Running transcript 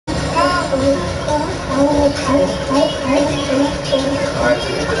Alright, to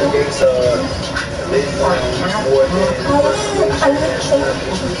enter the gates of living more than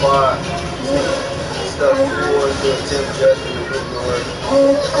stuff towards the attempt judgment of good Lord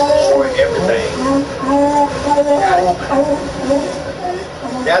for everything.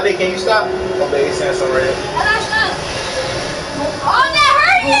 Daddy, can you stop? Oh, baby, saying something right here. Oh, that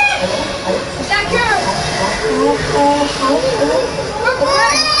hurt me! That girl!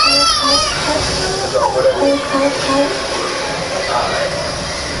 Alright.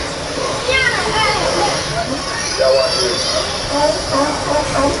 Y'all watch this.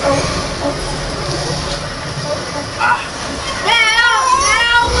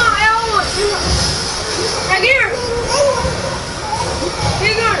 Right here!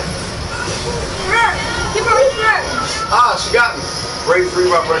 Ah, she got me. Break 3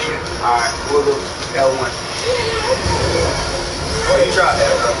 by pressure. Alright, we'll go L1. Oh, you try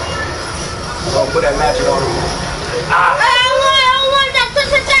Ezra. Gonna put that magic on him. Ah! L1, that's such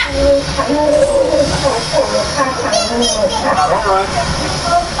a tap! Don't run.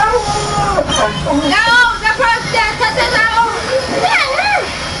 No, the first that's a tap!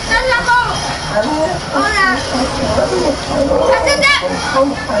 That's a go! Oh, that! That's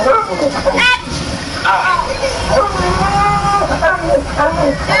a tap! Ah!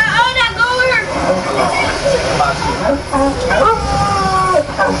 Yeah, oh, that go here!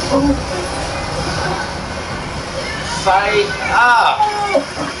 Sight. Ah!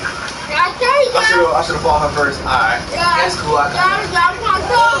 I should have fought her first. Alright. That's cool. I got it.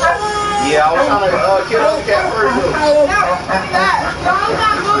 Yeah, I was trying to kill the cat first.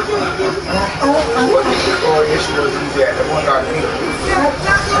 What issue was easy at the one guard feet?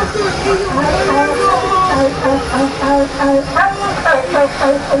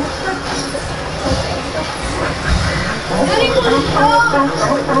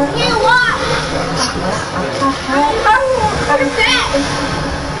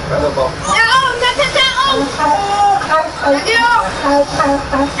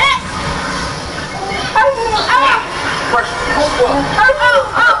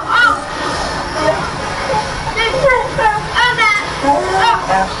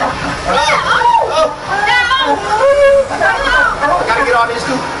 I gotta get all these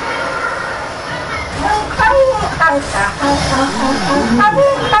too.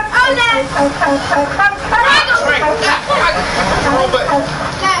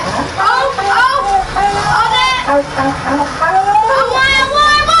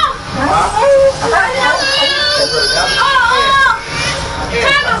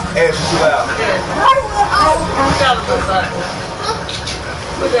 It's too loud.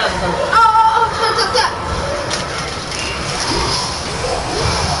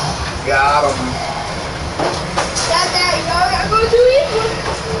 Got him.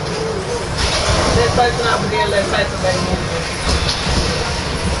 Let's open up again, let's say something.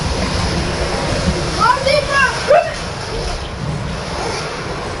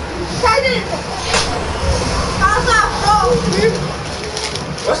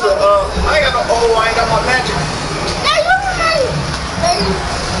 What's the, I ain't got no, oh, I ain't got my magic.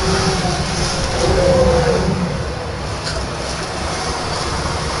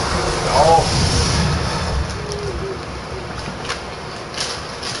 Oh.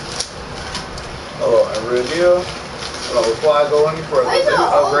 Oh, a real deal. Well, before I go any further, let me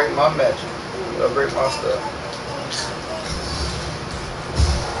upgrade my magic. Upgrade my stuff.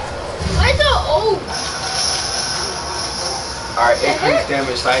 Alright, increase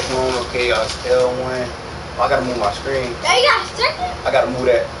damage, cyclone, okay, L1. Oh, I gotta move my screen. I gotta move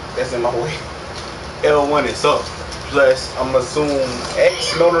that. That's in my way. L1 is up. Plus, I'm gonna zoom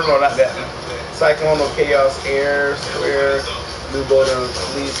X. No, not that. Cyclone, chaos, air, square, blue button,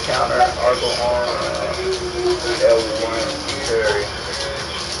 please counter, argo on, L1, parry.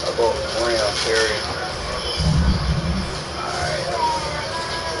 I'll go ram, parry. Alright.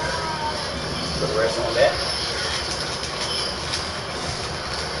 Put the rest on that.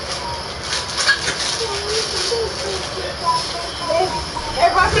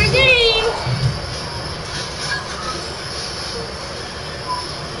 Everybody for the game!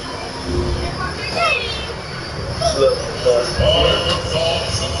 Look,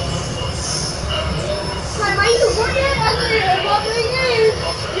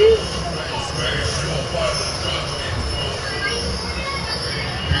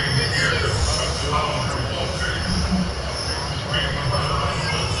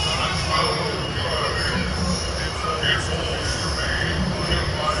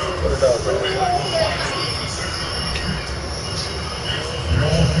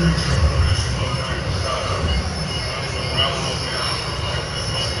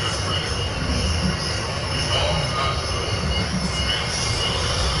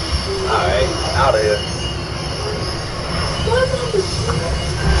 Out of here.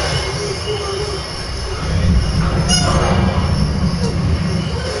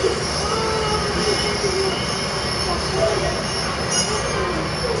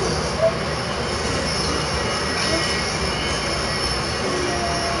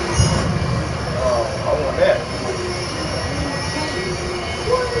 I want that.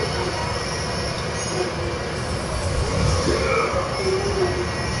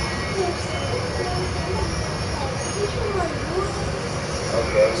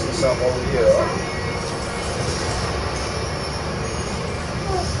 Okay, I see something over here.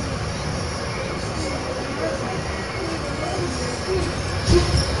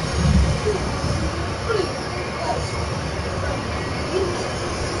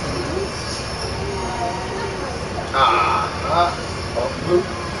 Oh, blue.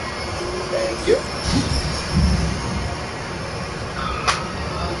 Thank you.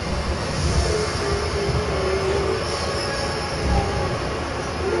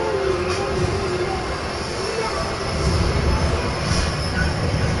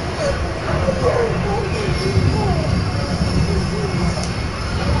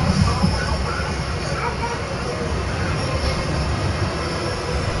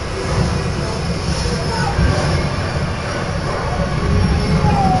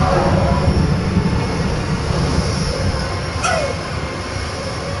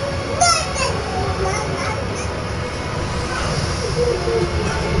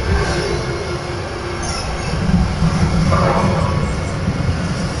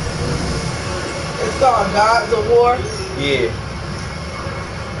 Gods of War? Yeah.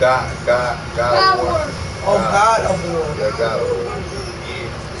 God of War. Oh, God of War. Yeah, God of War. Yeah.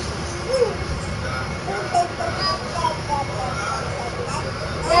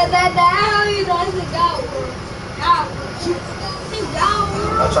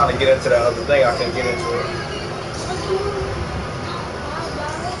 I'm trying to get into that other thing. I can't get into it.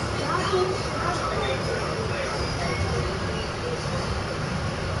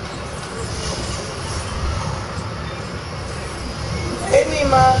 Hey,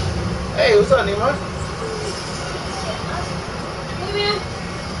 Nehemiah. Hey, what's up, Nehemiah?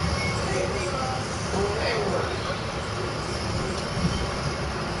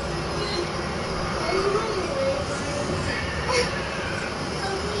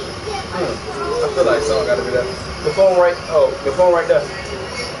 I feel like someone gotta be there. The phone right. Oh, the phone right there.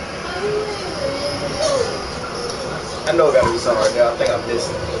 I know it gotta be something right there. I think I'm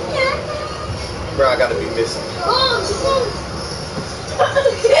missing. Bro, I gotta be missing.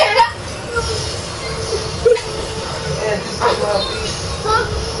 Yeah, just step my feet.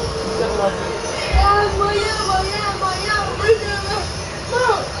 Step my feet.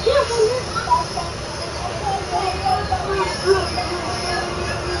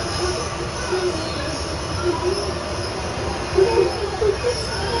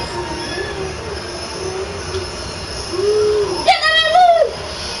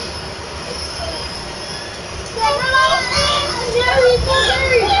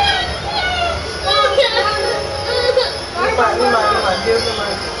 Nehemiah, give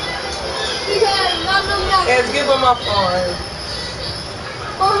him my phone.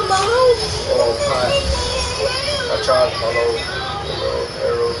 Give him my phone. Oh, fine. I tried to follow the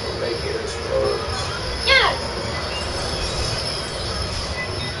arrows to make it explode.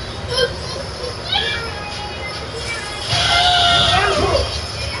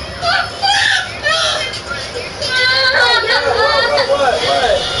 What?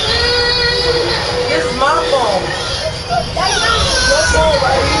 It's my phone. Your phone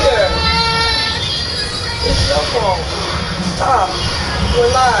right here. It's your phone. Stop.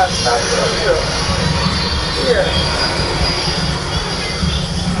 We're live. Stop here. Here.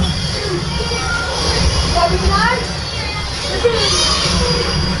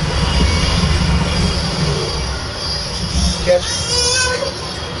 Yes.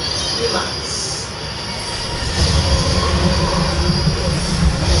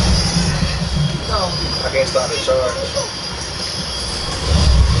 I can't start the charge.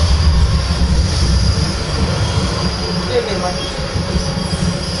 Give me my.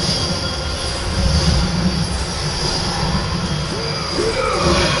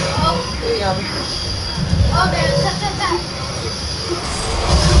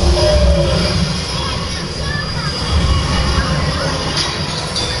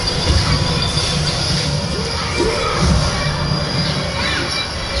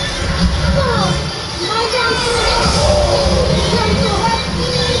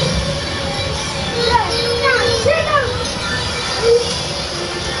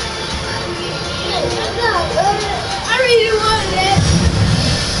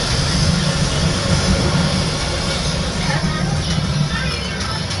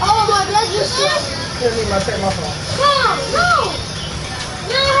 Tell me, take my phone. Mom, no!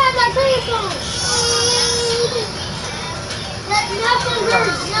 You don't have my telephone. Not from her.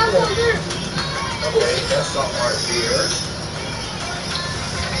 Not from her. Okay, that's something right here.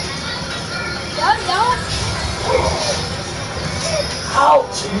 Y'all.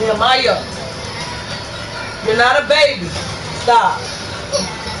 Ouch, Nehemiah. You're not a baby. Stop.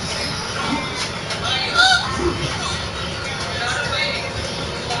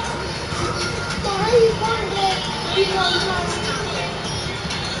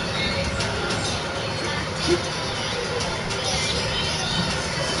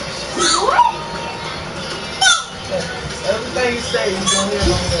 Everything you say, you don't hear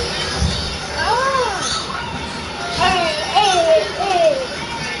no more.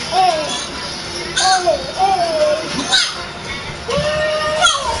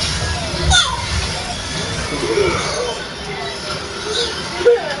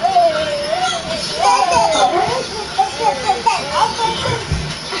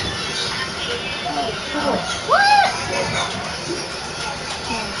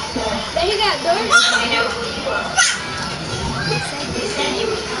 He got doors.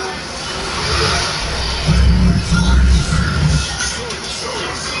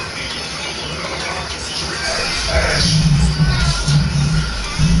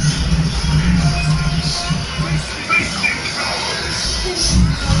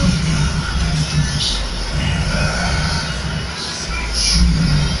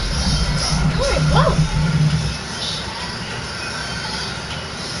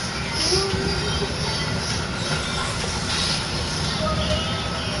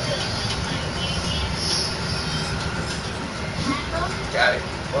 Got it.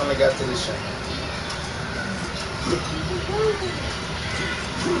 Finally got to this thing.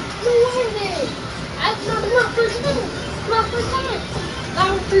 That's not my first time. My first time. Not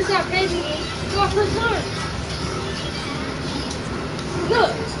my first time, baby. My first time.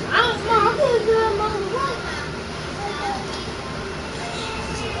 Look, I'm gonna do it on my rock.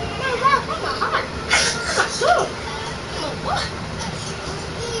 My rock, I'm a heart. I'm a soul. I'm a what?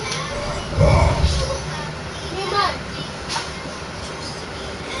 Nehemiah.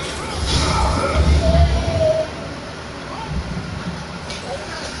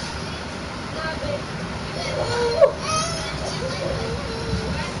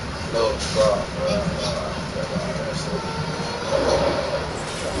 No, God.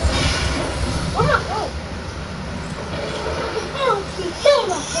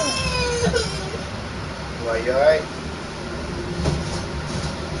 Why you alright?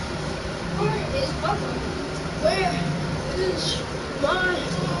 Where is Papa? Where is my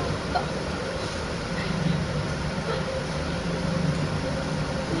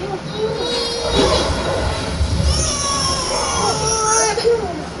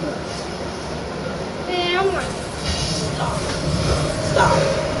Yeah, I'm like, Stop.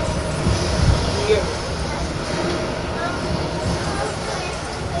 Here.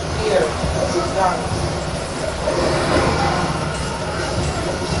 Here. Stop.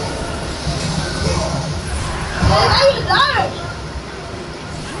 how you die?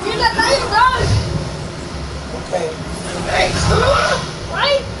 You're not how you die. Okay. Thanks.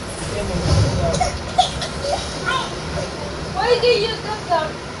 Right? Give me Why did you use this stuff?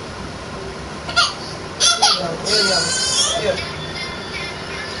 Here.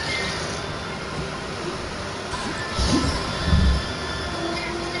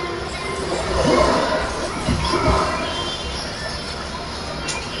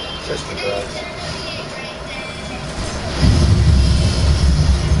 Just the drugs.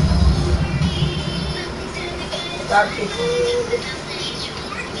 Stop kicking.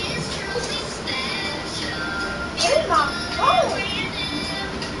 Where's my phone?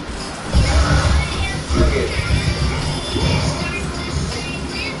 Look at it.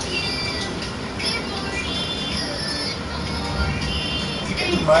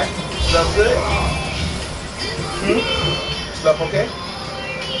 Hey, Mike. Slept good? Slept okay?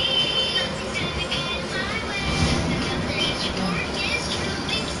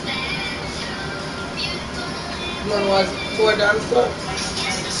 You want to watch 4 down the floor?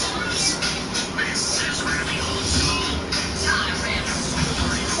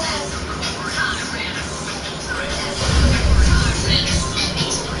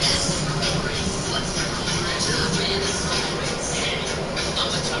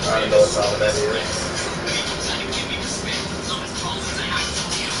 I don't know what song that is.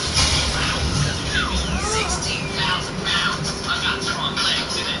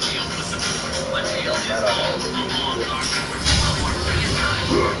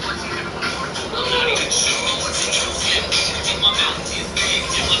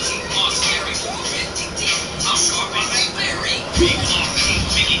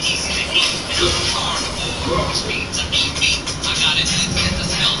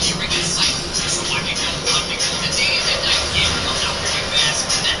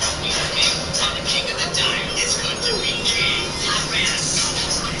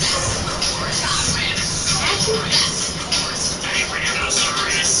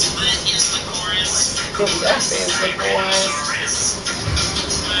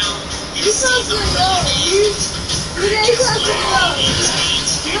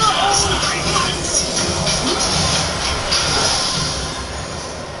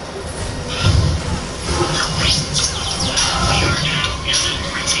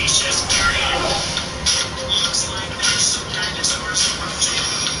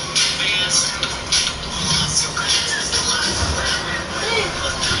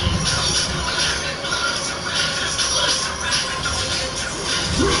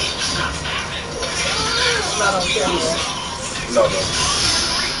 Not on camera. No.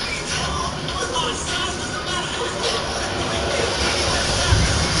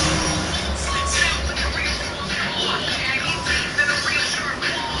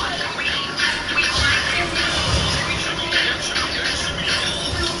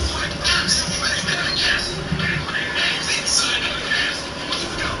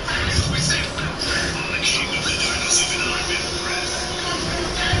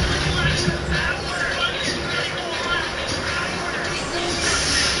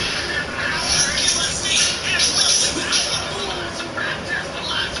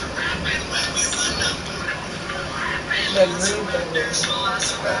 That green thing there.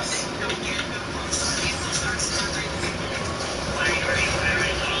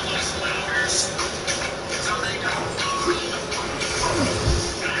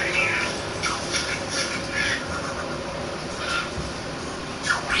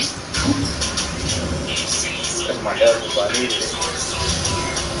 That's my Ezra if I needed it.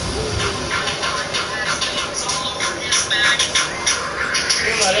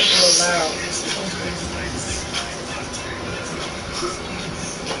 Oh, that's a little loud.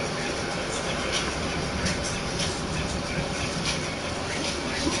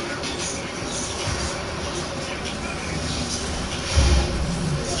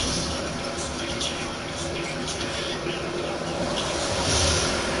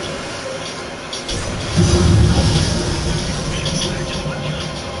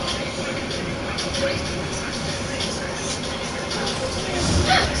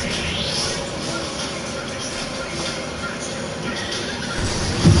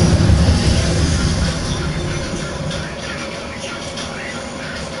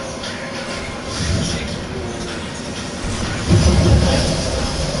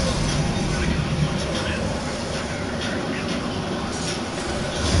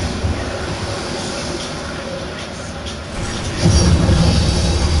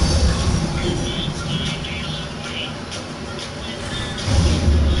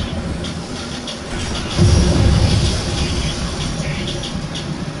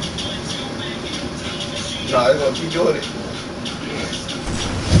 No, it's gonna keep doing it.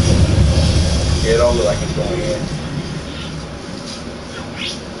 Yeah, it don't look like it's going in.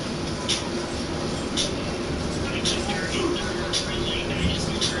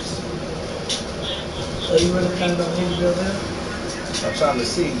 So you really kind of don't need to go there? I'm trying to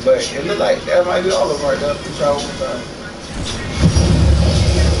see, but it look like that might be all of them right there. Let's try one more time.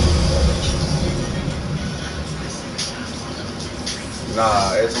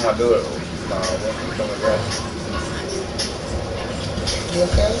 Nah, every time I do it, nah, what's coming back? You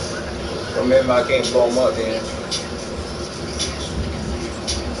okay? Or maybe I can't blow them up then.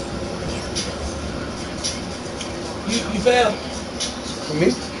 You failed? For me?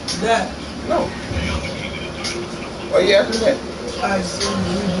 That? No. Why you asking that? I see you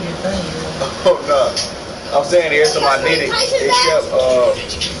reading the thing, man. Oh, no. I'm saying every time I did it, it kept,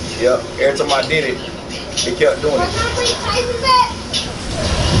 yep, every time I did it, it kept doing it.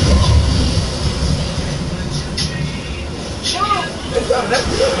 That's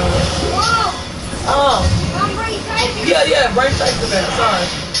good. Yeah, bring Tyson back. Sorry.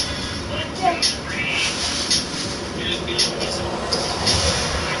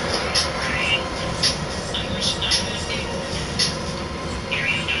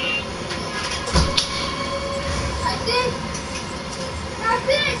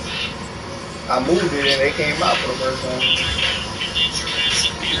 I moved it and they came out for the first time.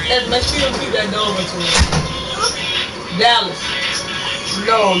 Let's make sure you keep that door open to me. Dallas.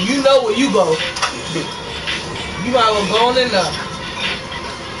 No, you know where you go. You might as well go on in there.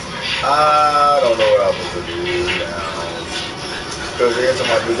 I don't know what I'm supposed to do now. Because every time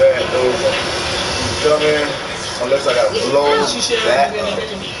I do that, those are, you feel me? Unless I gotta blow that up. You should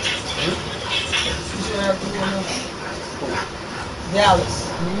have to do enough. Dallas.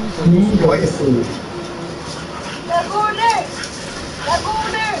 What is it? Let's go in there. Let's go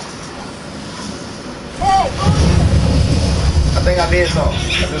in there. Hey, go in there. I think I did something.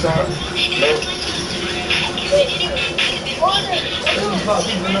 I did something? Nope. Go in there. You fuck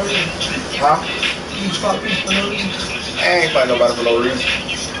people for no reason. Huh? You fuck people for no reason. I ain't fighting nobody for no reason.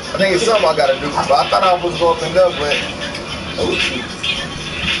 I think it's something I gotta do. But I thought I was going to up, but oh shoot.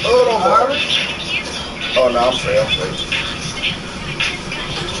 Oh, don't bother. Oh no, I'm straight.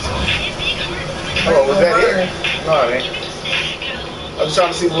 Oh, was that it? No, it ain't. I was trying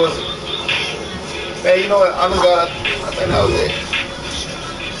to see what was it. Man, you know what? Honest God, I think that was it.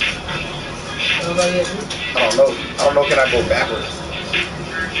 I don't know. Can I go backwards?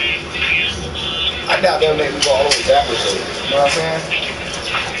 I doubt they'll make me go all the way backwards. You know what I'm saying?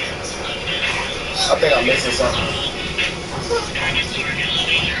 I think I'm missing something.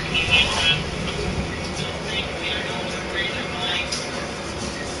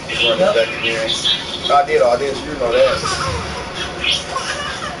 Run this back again. I did. You know that.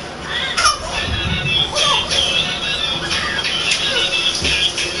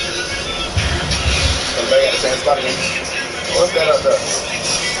 Come back at the same spot again. What's that up there?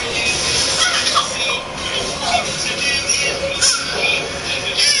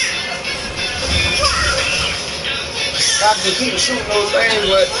 I can keep shooting those things,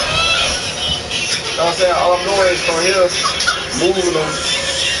 but you know what I'm saying? All I'm doing is from here, moving them.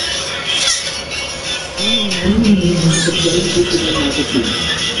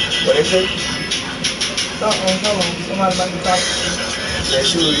 What is it? Somebody might be talking. Yeah,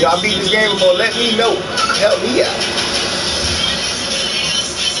 shoot, y'all beat this game before, let me know. Help me out.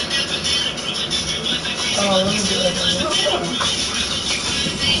 Oh, let me do that.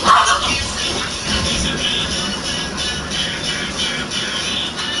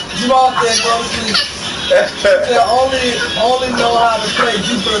 Jamal said go to sleep. They only know how to play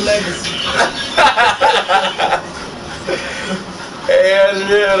Jupiter Legacy. Hey, that's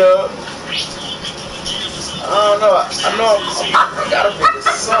real though. I don't know. I gotta figure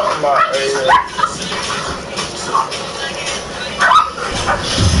something out right here.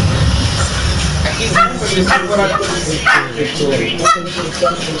 I keep moving this is what I do.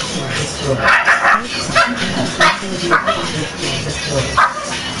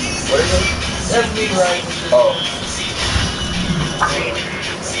 What is it? That's me, right? Oh.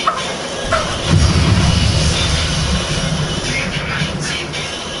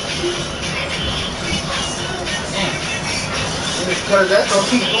 Because that's gonna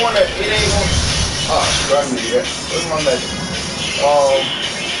keep doing that. It ain't gonna. Oh, screw me, yeah. Where's my magic?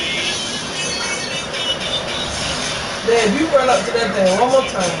 Dad, you run up to that thing one more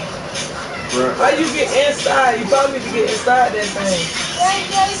time. Right. How you get inside? You probably need to get inside that thing.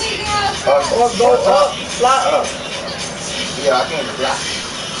 Or go up, fly up. Yeah, I can't fly.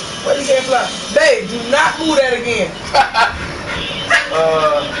 Why you can't fly? Dave, do not move that again.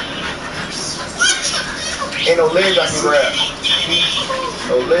 Ain't no legs I can grab.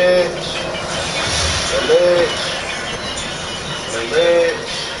 No legs. No legs. No legs.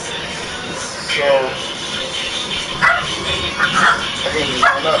 So I can't even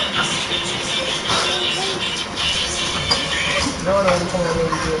run up. No, you're coming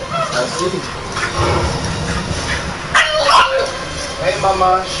really good. I see. Hey,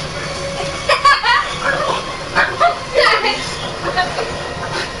 mama.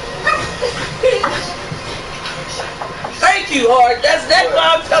 Thank you, Hard. That's what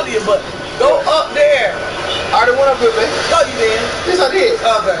I'm telling you, but go up there. I already went up here, man. No, you didn't. Yes, I did.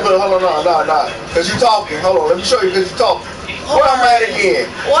 Okay. Look, hold on, no. Because you talking. Hold on, let me show you because you talking. Where I'm at again?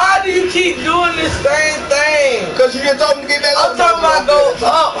 Why do you keep doing this same thing? Because you just told me to get back up. I'm talking about go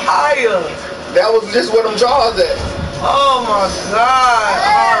up higher. That was just where them jaws at. Oh my God,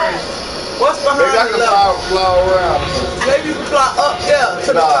 Hard. What's behind Maybe I the can level? fly around. Maybe you can fly up there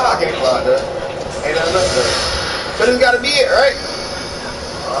to the top. Nah, I can't fly there. Ain't nothing up there. So this gotta be it, right?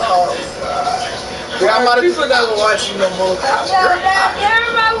 Oh God. Yeah, I'm out of People never watch you no more.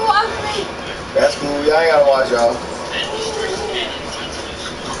 Everybody watch me. That's cool. Y'all ain't gotta watch y'all.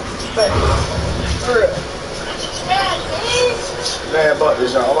 For real. Man, fuck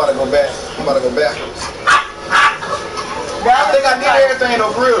this, y'all. I'm about to go back. backwards. I think I did everything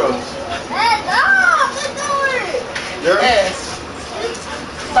though, for real. Yeah. Yes.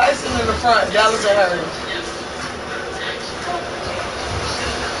 Tyson in the front, Dallas in her.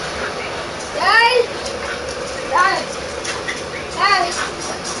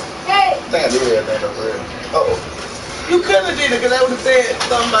 I think I did everything though, for real. Uh-oh. You couldn't have did it because they would have said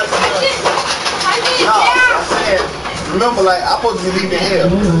something about something. No, I'm saying, remember, like, I'm supposed to be leaving here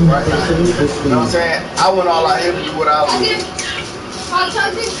right now. You know what I'm saying? I went all out here to do what I was doing.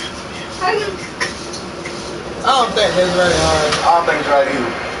 I don't think that's very hard. I don't think it's right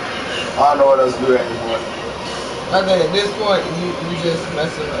either. I don't know what else to do at this point. I think at this point, you just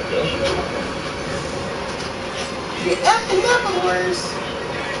messing up. You acting up, boys.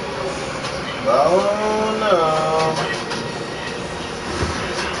 Oh no.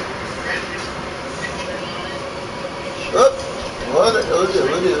 Oh, what is it? You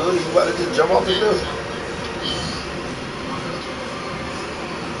about to just jump off the building?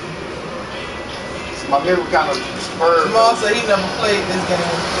 My memory kind of spurred. Jamal said he never played this game.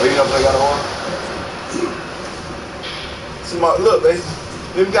 Oh, you never played God of War? Look, baby.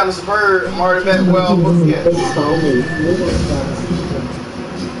 We kind of spurred Marty back well. Yeah.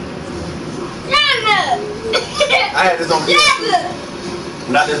 I had this on video.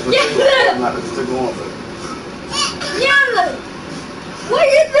 Not this particular. Not this particular one, but. Ayana, what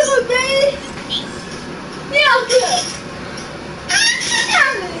you doing, baby? Ayana.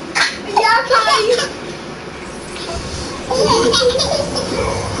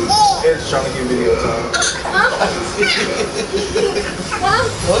 It's trying to get video time.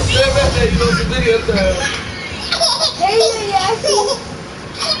 What's that back there? You know the video time. Hey, you got to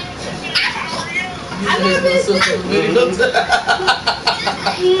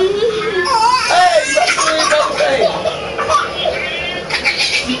thing.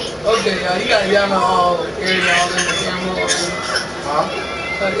 Okay, y'all, you got Ayana all air y'all in the camera. Huh?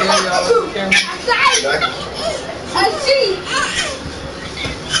 Air y'all in the camera. I see.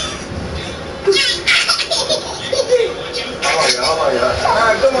 Hold on, y'all.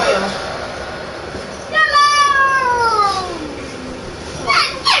 Alright, come on, y'all.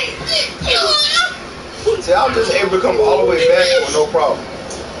 See, I was just able to come all the way back with no problem.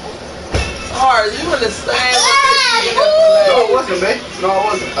 Alright, you understand what this is? No, it wasn't, man. No, I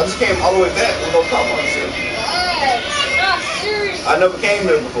wasn't. I just came all the way back with no problem. I never came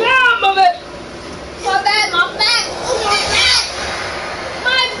there before. My back. No,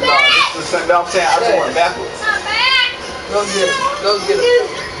 this is the I'm saying. I just went backwards. My back. Go get it. Go get it.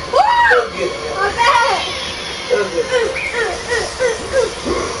 Go get it. My back. Go get it.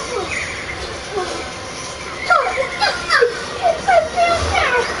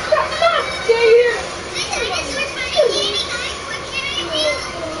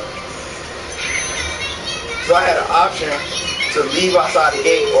 So I had an option to leave outside the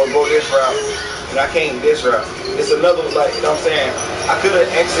gate or go this route, and I came this route. It's another, like, you know what I'm saying? I could have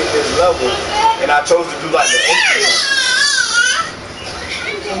exited this level, and I chose to do like the exit.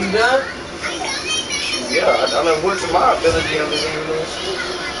 You done? Yeah, I never went to my ability on this game.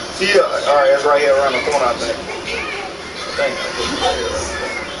 See, alright, that's right here around the corner, I think.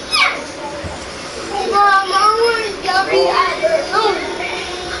 Mom, I want to be at the room.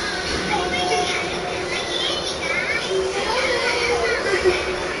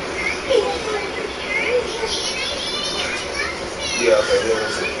 Yeah, okay, there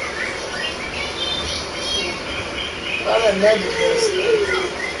is it. I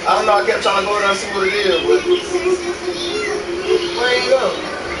don't know, I kept trying to go down and see what it is, but... Where you go?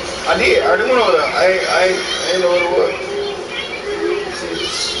 I did, I already went over there. I ain't know what it was.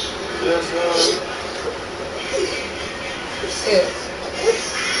 Yes, Yeah.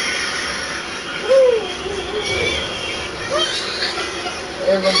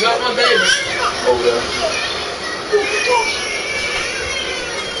 Everybody got my baby. over there.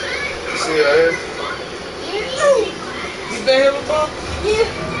 You see it right here? You been here before? Yeah.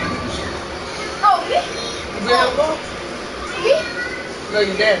 Oh, me? You been here before? Me? No,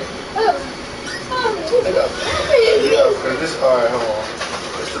 your daddy. Oh. Yeah, because this, alright, hold on.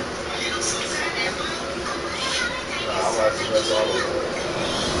 Nah, I'm about to mess all over.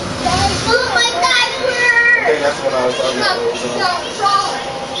 Oh my God, I think that's what I was talking about.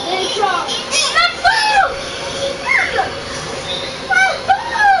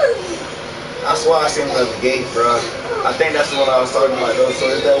 I swear I seen another gate, bro. I think that's the one I was talking about, though. So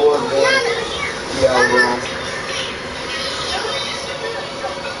if that was the one, yeah, I was wrong.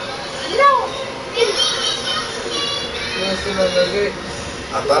 You want to see another gate?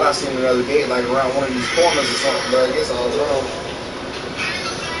 I thought I seen another gate, like around one of these corners or something, but I guess I was wrong.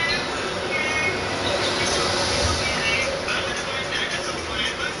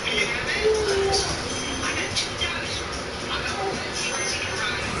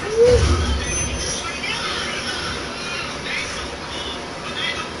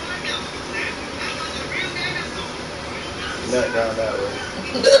 Nut down that way.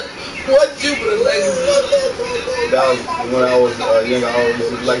 What Jupiter legacy? That was when I was young. I always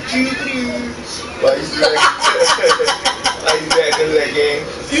was like Jupiter. Like you see that? Like you that because of that game.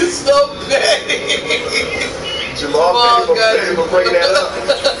 You so petty. Jamal petty for bringing that up.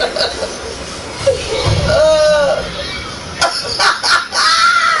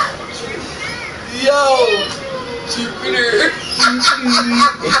 Yo, Jupiter.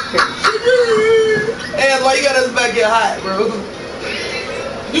 And why you got us back get hot, bro?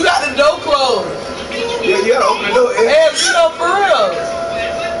 You got the door closed. Yeah, you gotta open the door. Hey, you know, for real.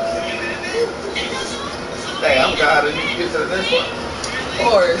 Hey, I'm glad that you get to the next one.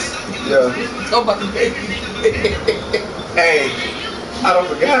 Horace. Yeah. Talk about the baby. Hey, I don't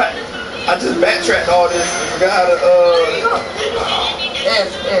forgot. I just backtracked all this and forgot how to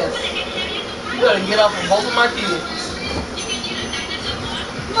S. You gotta get off of both of my kids.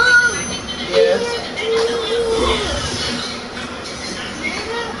 Mom. Yes.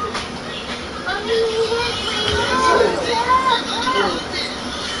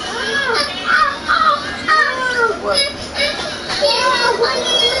 What?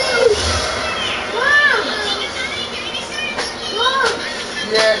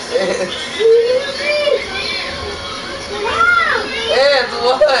 Yes, Ed,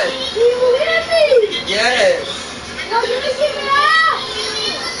 what? Yes.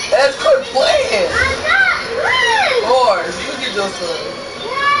 Ed, quit playing. Horace, look at your son.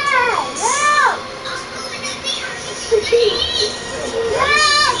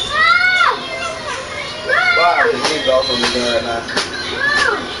 wow, the kid's also looking right now.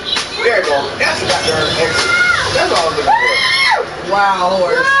 There you go. That's what got her exit. That's all I'm looking for. Wow,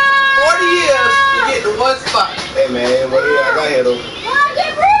 Horace. 40 years to get to one spot. Hey man, what yeah, I got here though.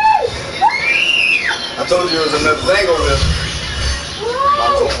 I told you there was another thing over there.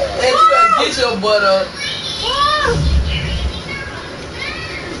 And you gotta get your butt up.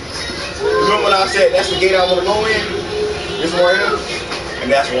 Remember when I said that's the gate I want to go in? This one right here?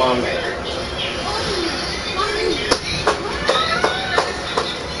 And that's where I'm at.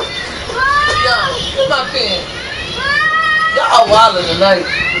 Yo, get my pen. Y'all wildin' tonight.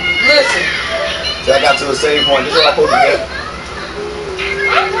 Listen. So I got to the same point. This is what I supposed to get.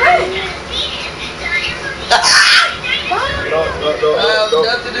 No. I have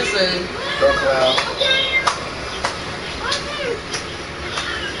nothing to say. Don't clown.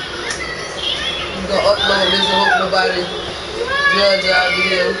 I'm gonna upload this and hope nobody judge our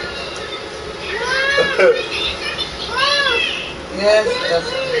video. Yes.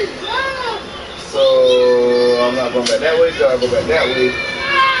 So I'm not going back that way, so I go back that way.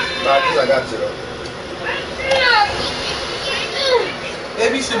 Nah, I guess I got you though.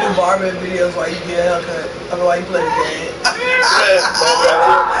 Maybe you should do barbering videos while you get a haircut. I mean, while you play the game.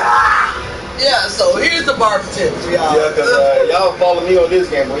 Yeah, so here's the barber tip for y'all. Yeah, because y'all follow me on this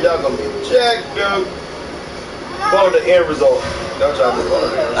game, boy. Y'all gonna be checked, dude. Follow the end result. Don't y'all be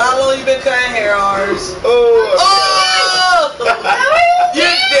following me. How long you been cutting hair, Horace? Oh!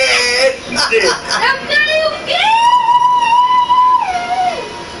 You're dead! You dead.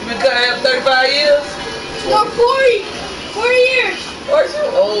 You been cutting hair 35 years? No, 40. 40 years. Or you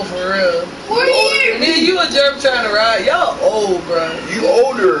old for real? 40 years. Me and you a germ trying to ride. Y'all old, bro. You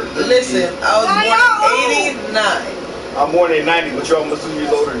older. Listen, I was born in 89. I'm born in 90, but you're almost 2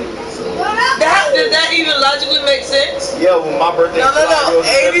 years older than me. So. Did that even logically make sense? Yeah, well, my birthday. No.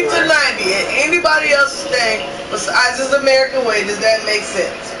 80 to 90. And anybody else's thing besides this American way, does that make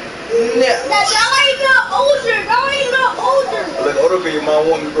sense? No. That why you got older. That why you got older. I look older because your mom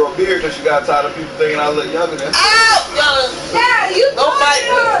want me to grow a beard because she got tired of people thinking I look younger than her. Ow! Yeah, you Don't fight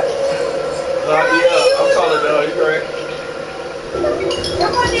me. Yeah, I'm taller than her. You correct?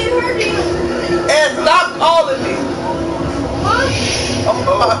 Somebody hurt you. And stop calling me. I'm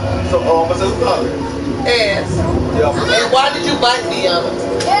a sister taller. Ass. Yeah. And why did you bite me, Ayana?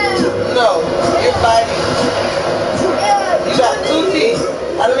 Yeah. No, you're biting. You got 2 teeth.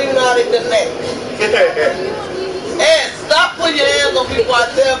 I don't even know how they connect. And stop putting your hands on people. I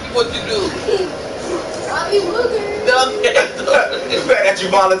tell people what you do. I'll be looking. The fact that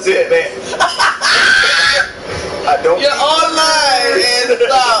you volunteered that. I don't. You're online and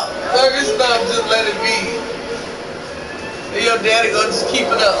stop. Certain stuff, just let it be. And your daddy gonna just keep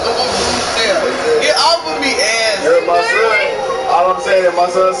it up. Get off of me, ass. You're my son. All I'm saying is my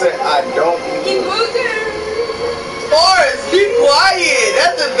son said I don't He eat. looking. Horace, be quiet.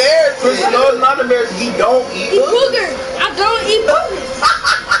 That's embarrassing. Chris, no, it's not embarrassing. He don't eat. He booger. I don't eat boogers.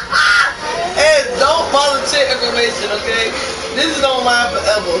 And don't volunteer information, okay? This is online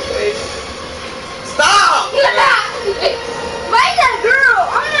forever, okay? Stop! Wait, that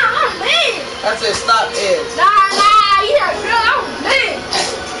girl. I'm a man. I said stop, Ed. Nah, you that girl. I'm a man.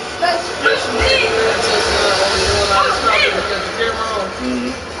 That's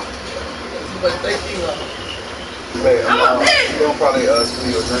probably spill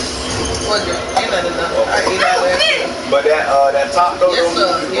your drink. What drink? Ain't nothing enough. I ate all that. But that top though, Yes,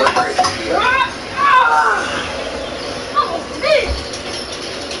 sir. Yes, sir.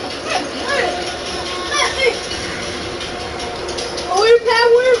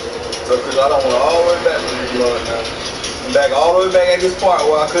 So, cause I don't want all the way back to this blood now. I'm back all the way back at this part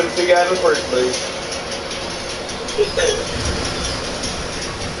where I couldn't figure out in the first place.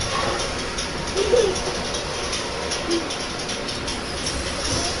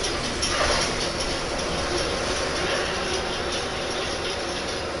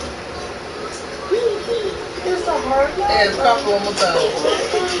 And pop one more time.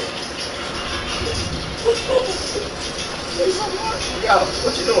 Yo,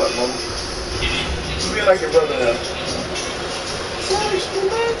 what you doing, mama? You feel like your brother now.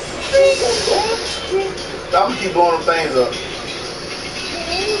 I'm gonna keep blowing them things up.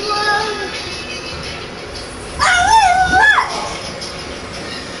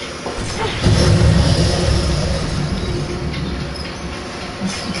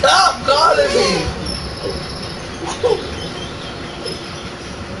 Stop calling me.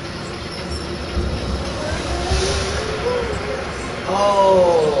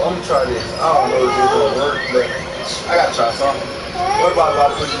 Oh, I'm gonna try this. I don't know if this gonna work, but I gotta try something. What about if I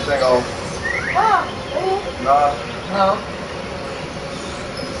put this thing on? Nah. No.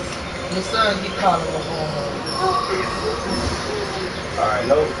 Your son keep calling my phone. Alright,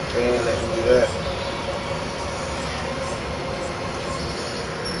 nope. They ain't let me do that.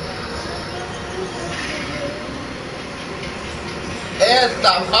 Ed,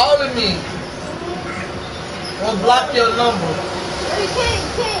 stop calling me. I'll block your number. You can't.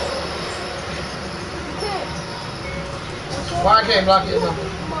 Why I can't block your number?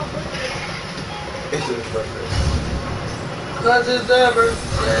 It's his birthday. Cause it's their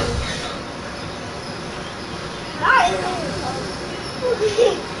birthday.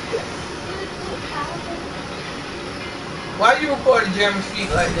 Why you recording Jeremy's feet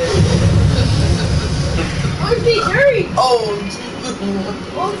like that? My feet dirty. Oh.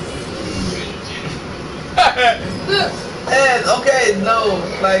 Ed, okay, no.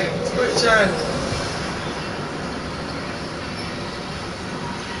 Like, quit trying.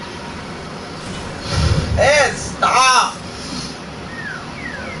 Ed, stop.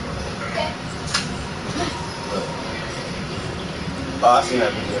 Oh, I seen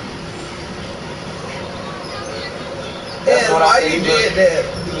that video. Ed, why you did that?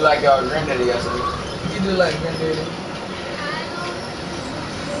 You look like y'all granddaddy or something. You do like granddaddy.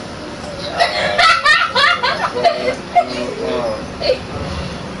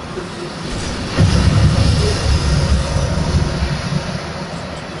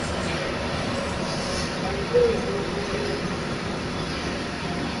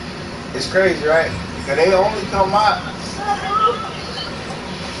 It's crazy, right? Because they only come out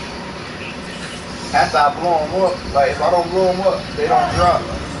after I blow them up. Like, if I don't blow them up, they don't drop.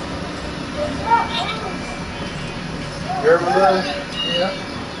 You ever done? Yeah.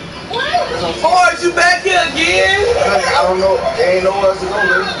 Horace, you back here again? I don't know. There ain't nowhere else to go,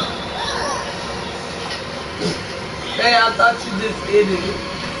 baby. Hey, I thought you just edited it.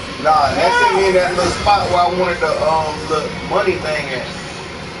 Nah, that thing in that little spot where I wanted the money thing at.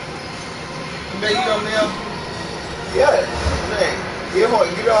 Baby, you on there? Yeah, man. Get all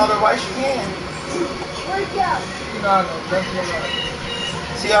the advice you can. No, that's not right.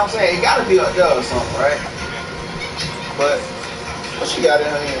 See what I'm saying? It gotta be up there or something, right? But what she got in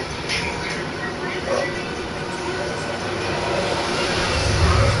her hand?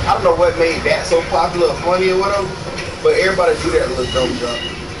 I don't know what made that so popular or funny or whatever, but everybody do that little dumb jump.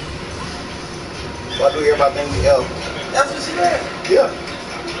 Why do everybody think we L? That's what she did. Yeah.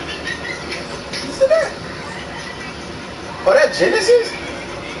 You said that? Oh, that Genesis?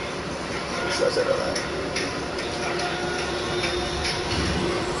 So I said that right.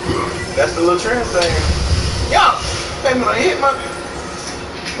 That's the little trans thing. Yo! Made me hit my...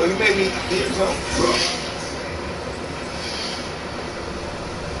 Well, you made me hit something.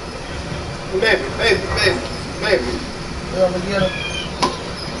 Baby. You want me to get him?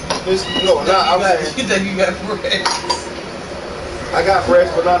 No, I'm saying. You think you got breasts? I got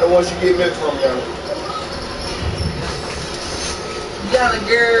breasts, but not the ones you get milk from, y'all. Yana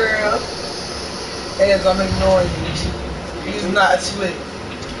girl. As I'm ignoring you. He's not sweet.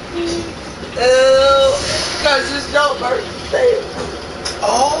 Cause it's your birthday.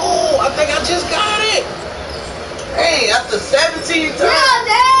 Oh, I think I just got it. Hey, after 17 times. Yeah,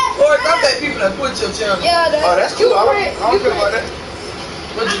 Dad. Or I bet people that put your channel. Yeah, Dad. Oh, that's cool. I don't feel about that.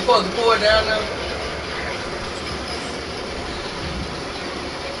 What you supposed to pour down there?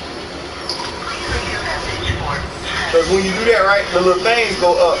 Because when you do that, right, the little things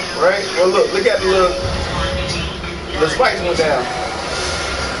go up, right? Well, look at the spikes went down.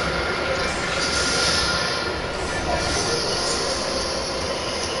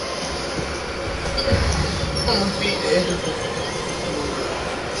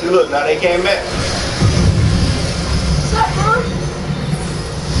 See, look, now they came back. What's up, bro?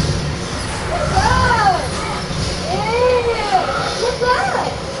 What's up? Yeah. What's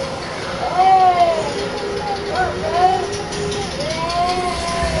up? Hey.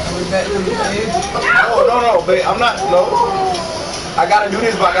 Oh, no, babe. I'm not, no. I gotta do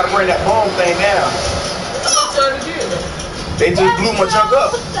this, but I gotta bring that bomb thing down. They just blew my junk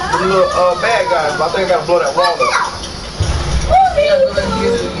up. The little bad guys, but I think I gotta blow that wall up.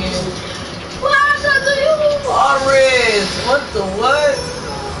 Horace, what the what?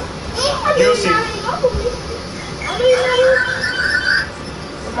 You see.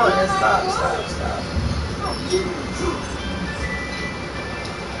 Come on, man, stop.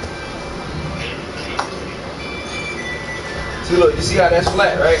 See, look, you see how that's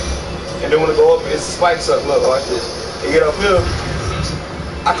flat, right? And then when it go up, it's spikes up. Look, watch this. You get up here.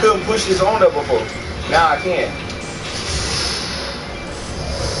 I couldn't push this on there before. Now I can.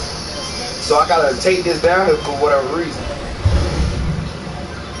 So I gotta take this down here for whatever reason.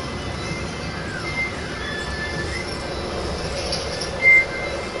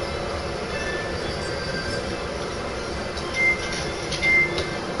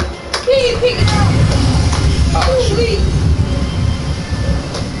 Pick it up. Oh, Sweet.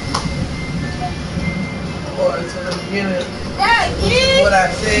 Boy, to the beginning. That What I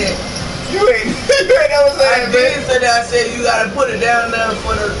said. You ain't never said I did say that. I said you gotta put it down there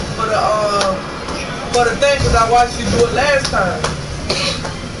for the thing, because I watched you do it last time.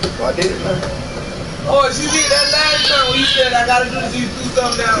 Oh, I did it, man. Oh, you did that last time when you said I gotta do this, you threw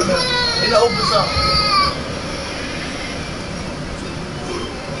something down there in the open something.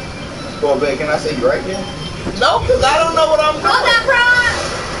 Well, babe, can I say you right there? No, because I don't know what I'm doing. What's that, Brian?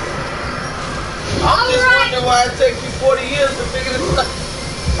 I'm just wondering why it takes you 40 years to figure this out.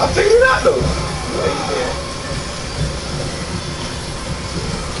 I figured it out, though.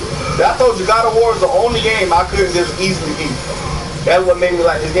 I told you, God of War is the only game I couldn't just easily beat. That's what made me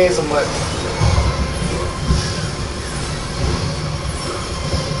like this game so much.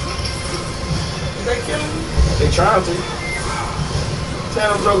 Is they killing you? They trying to.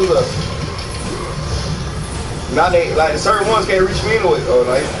 Tell them jokers up. Now they, like, certain ones can't reach me anyway. Oh,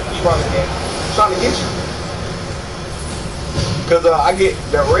 like, you probably can't. I'm trying to get you. Because I get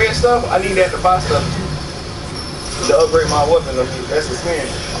that red stuff, I need that to buy stuff too. To upgrade my weapon, that's the spin.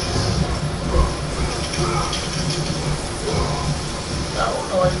 I don't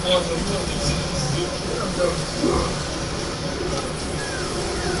know what you're going to do.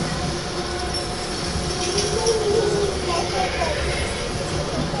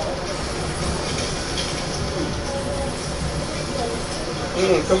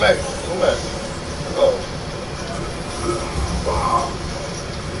 Come back. Oh.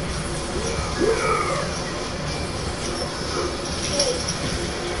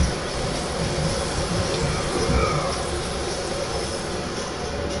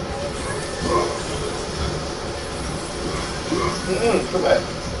 Come back.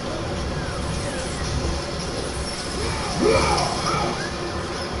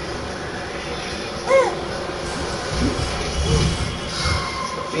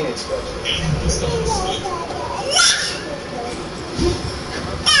 Phoenix got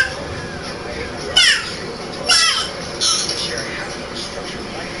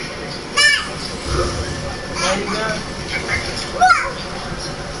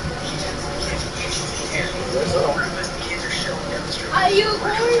Are you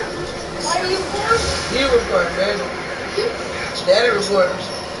recording? Are you recording? You recording, baby. Daddy recording.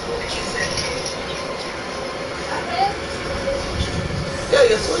 Yeah,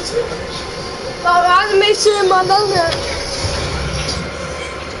 you switch it. I have to make sure my donut.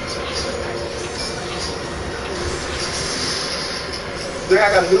 Think I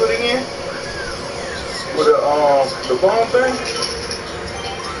gotta do it again? With the phone thing?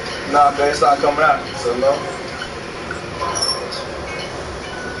 Nah, man, it's not coming out, so no.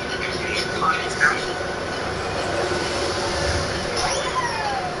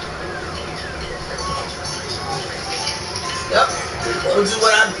 Yep. Which is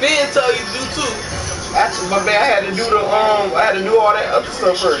what I've been told you to do too. Actually, my bad, I had to do all that other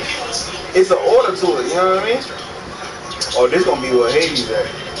stuff first. It's an order to it, you know what I mean? Oh, this gonna be what Hades at.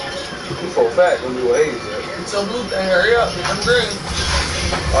 This for a fact gonna be what Hades at. It's a blue thing, hurry up, I'm green.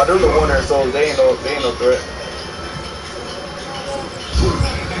 Oh, they're the one there, so they ain't no threat.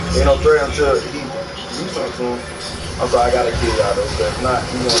 They ain't no threat until he do something to him. I'm sorry, I gotta kill y'all though, because if not,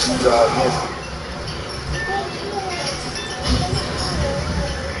 you gonna use y'all against me.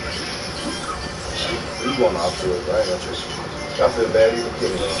 You going off to it, I ain't gonna trick you. Y'all feel bad, you can kill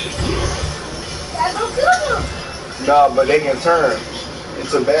them. Nah, but they can turn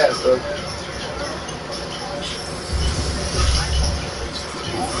into bad stuff.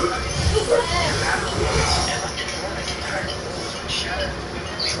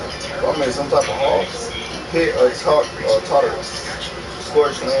 I mean, some type of hog. Hit or totter.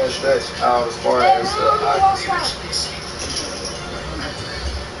 Scorched land stretch out as far as the eye can see.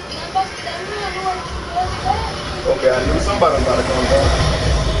 Okay, I knew somebody was about to come down.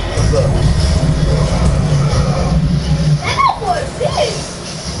 What's up?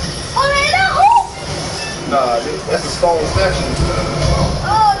 Nah, that's a stone statue.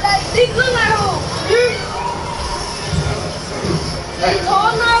 Oh, like these look like hoes. These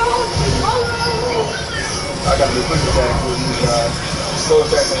hoes not hoes. I gotta be quick attack with these guys. Slow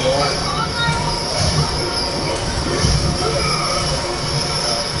attack on the one.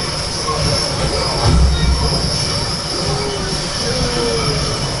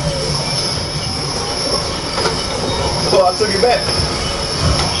 Oh, I took it back.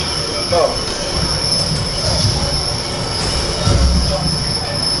 Oh.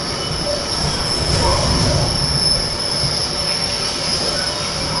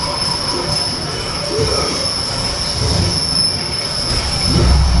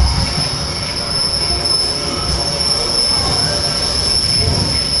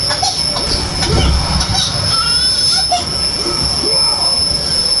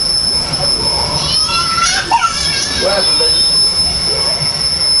 What happened, baby?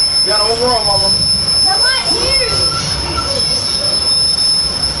 Ayana, what's wrong, mama? That's my ears.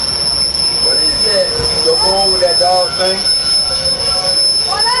 What is that? Your phone with that dog thing?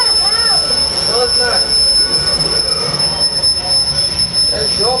 What up now? No, it's not.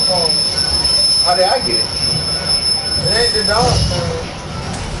 That's your phone. How did I get it? It ain't the dog phone.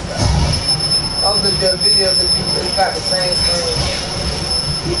 I was looking at a video that it's got the same thing.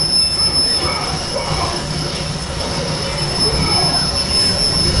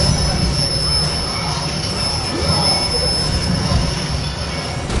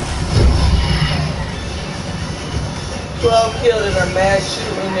 12 killed in a mass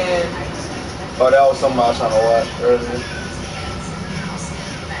shooting and... Oh, that was something I was trying to watch earlier.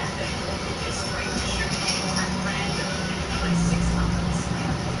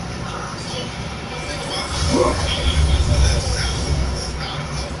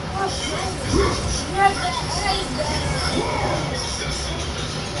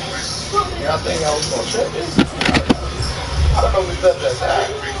 Yeah, I think I was gonna check this. I don't know if it's that side.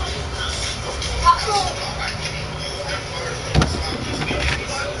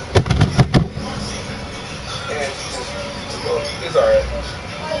 It's alright.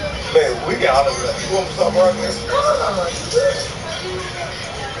 Man, we can holler for that. You want me to stop rocking this?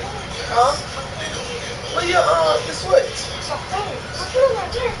 Huh? Well, your switch.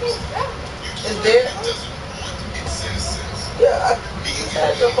 It's there? Yeah, I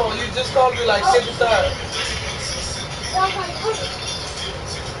had your phone. You just called me like 50 times.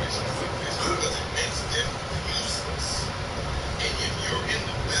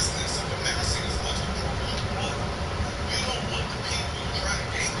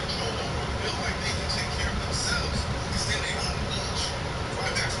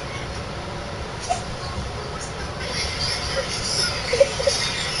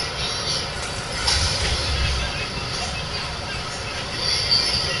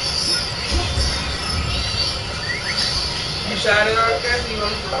 You shot it on camera? You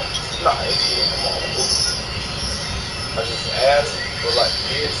want to stop? Nah, it's cool. I just asked for like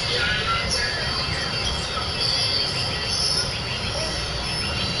kids.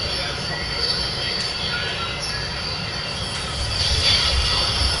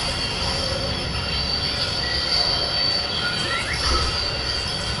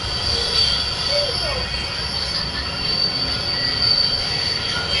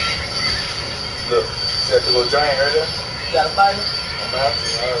 Look, see that little giant right there? You got a fighter? I'm after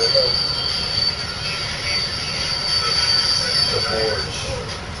you, I already know. The forge.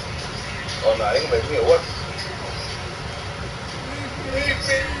 Oh no, they can make me a weapon.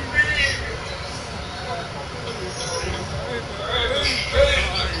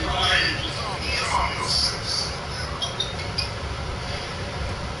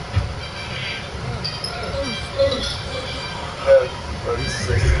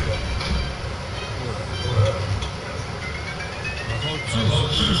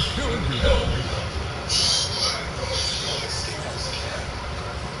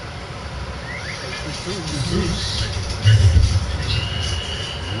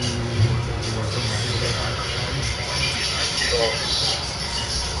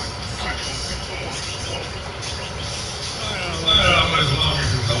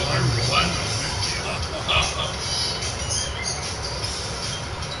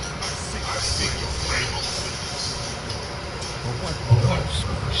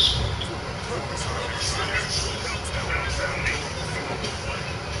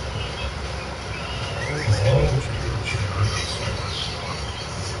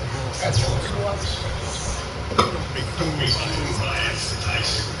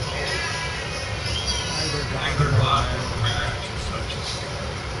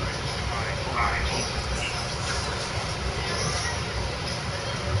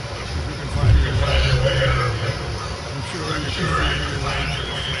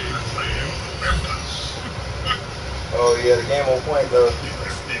 Oh yeah, the game on point though.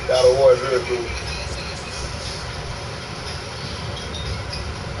 God of War is real cool.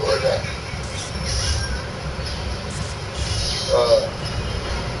 Where's that?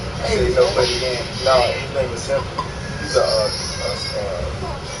 Hey, you know, play the game. No, his name is Simple. He's a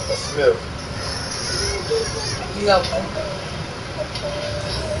Smith. Yep.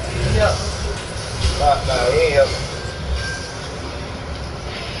 Yep. Nah, he ain't helping.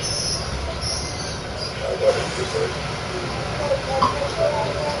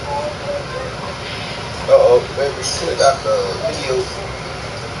 Baby, click out the video.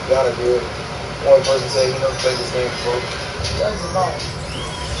 Gotta do it. One person said he never played this game before. That's a lot.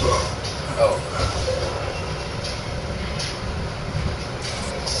 Oh.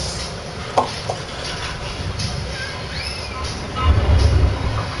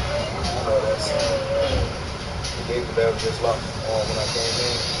 I know that song. The game that was just locked on when I came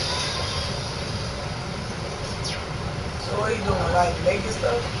in. So what are you doing? Like making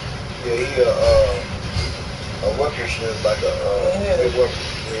stuff? Yeah, he a weaponsmith, like a big weapon.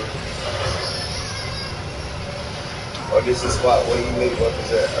 Yeah. Oh, this is the spot where you make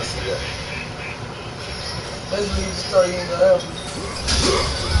weapons at. I see that. Basically, you just throw you in the help.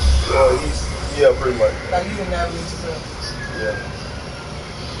 Oh, yeah, pretty much. Like you can navigate yourself. Yeah.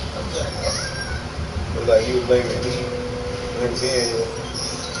 Okay. It was like he was blaming me. Him being here.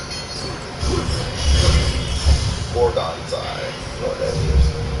 Gorgon's eye. You know what that is.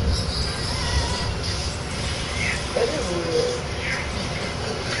 That is weird.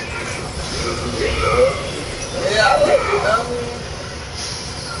 Yeah, I like it. I mean,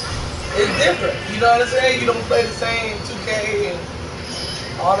 it's different. You know what I'm saying? You don't play the same 2K and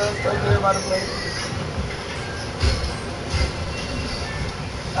all that stuff that everybody plays.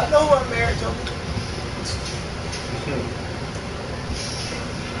 I know who I'm married to.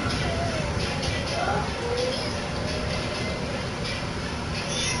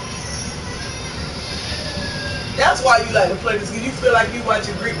 That's why you like to play this game. You feel like you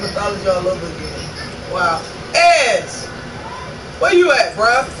watching Greek mythology all over again. Wow. Ez! Where you at,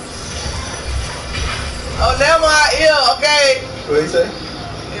 bruh? Oh, now my ear, okay? What you say?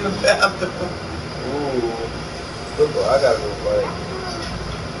 In the bathroom. Ooh. Look, I gotta go play.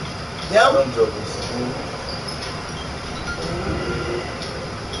 Yep. Some jokers.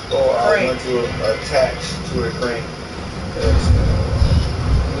 Oh, I want to attach to a crane.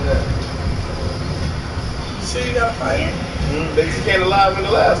 Yeah. You sure you gotta fight it? They just came alive in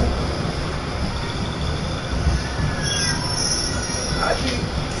the last one. I think.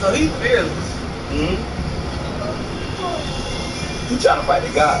 So he's fearless. He trying to fight the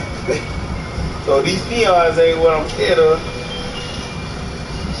god. So these peons ain't what I'm scared of.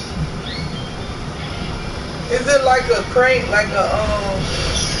 Is it like a crank, like a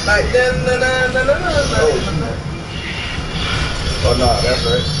like Oh no, that's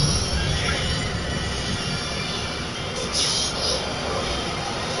right.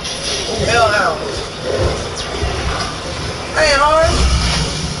 Hell no. Hey, Horace.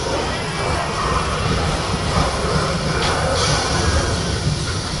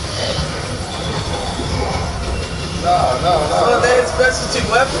 No. So that is specialty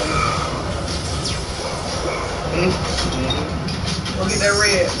weapon? We'll get that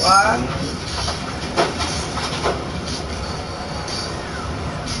red. Why?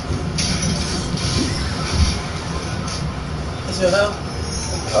 What's your health?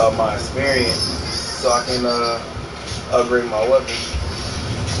 My experience, so I can upgrade my weapon.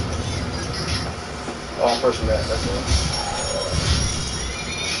 Oh, I'm pushing that. That's all.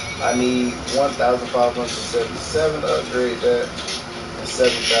 I need 1,577 to upgrade that, and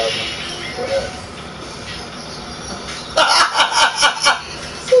 7,000 for that.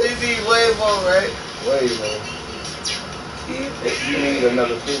 So you need way more, right? Way more. You need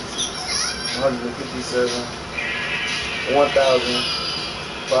another 50. 157,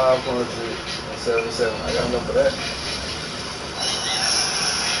 1,577. I got enough for that.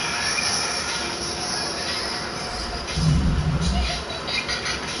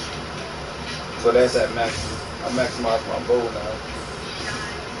 So that's at maximum. I maximized my bow now.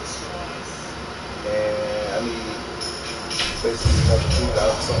 And I need basically another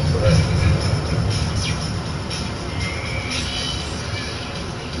 2,000 something for that.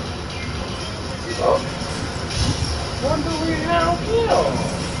 Oh. What do we have here?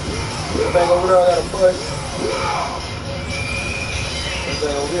 This thing over there I got a button. This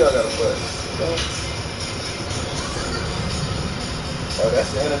thing over here I got a button. Okay. Oh, that's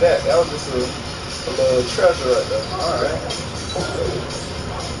the end of that. That was just a little treasure right there. Alright.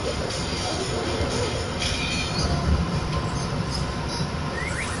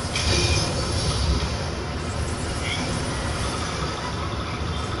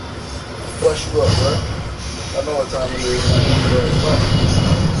 Flush you up, bro. I know what time it is.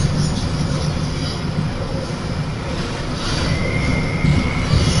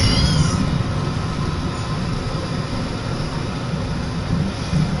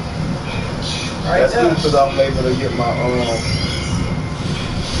 That's good because I'm able to get my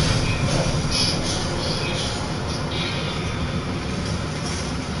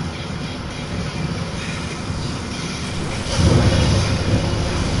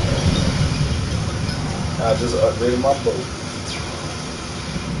I just upgraded my boat.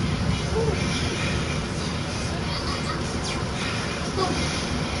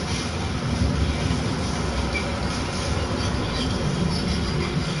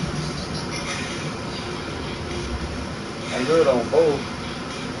 I'm good on both.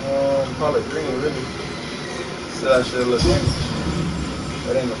 Probably green, really. Still, I should look in.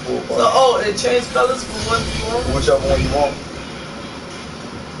 That ain't the full part. So, oh, it changed colors from one to one? Whichever one you want.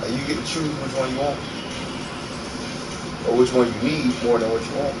 You get to choose which one you want. Or which one you need more than what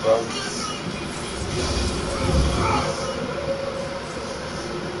you want, probably.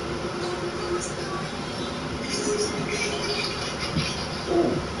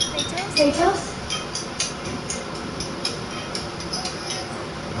 Ooh. Potatoes?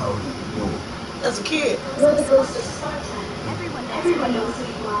 How are you doing? As a kid. You're the ghost of Sparta. Everyone knows who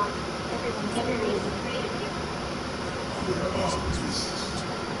you are. Everyone's afraid of you.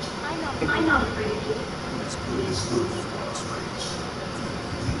 I'm not afraid of you.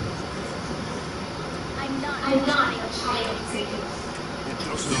 I'm not a child, Kratos.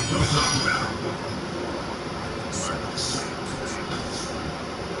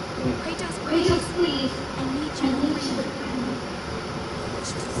 Kratos, please. I need you.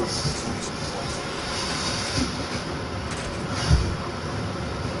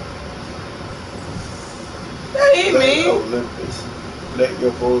 That ain't me. Olympus. Let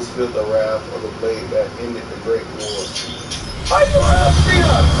your foes feel the wrath of the blade that ended the great war. Why you around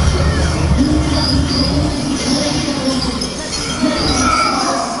here?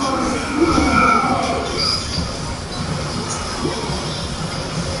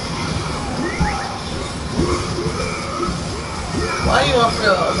 Why you up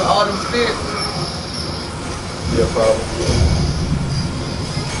here? The autumn spirit? Your problem.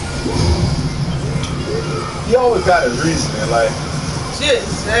 He always got his reasoning, like. Shit,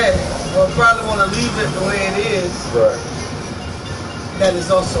 sad. Well, probably want to leave it the way it is. Right. That is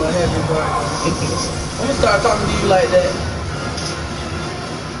also a heavy burden. I'm gonna start talking to you like that.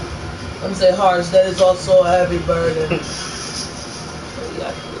 I'm gonna say, Horace, that is also a heavy burden.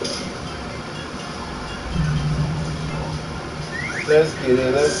 Let's get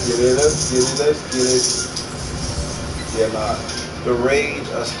it, let's get it, let's get it, let's get it. Yeah, nah. The Rage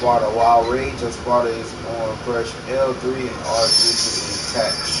of Sparta. While Rage of Sparta is on fresh, L3 and R3 is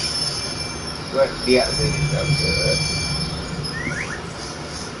intact. But deactivated, that was it, right?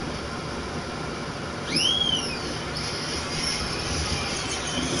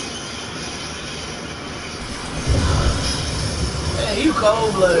 Man, you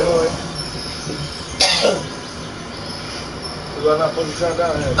cold-blooded, Horace. Was I not supposed to jump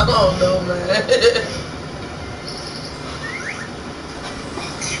down here? I don't know, man.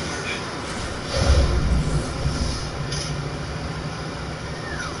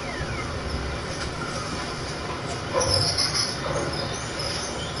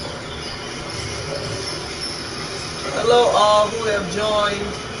 Hello, all who have joined.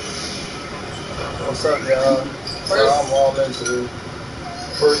 What's up, y'all? So I'm all into the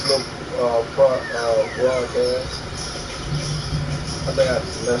first little broadcast. I think I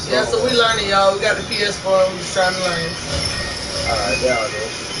messed up. Yeah, so we learning, y'all. We got the PS4. We just trying to learn. Alright, there I go.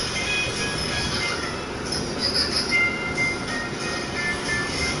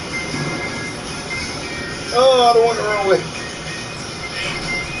 Oh, I don't want the wrong way.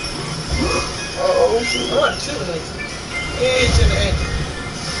 Oh, shoot. I'm not shooting at you. Yeah, shooting at you.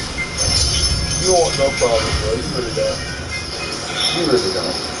 You don't want no problem, bro. You really don't. You really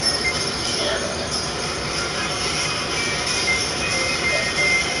don't.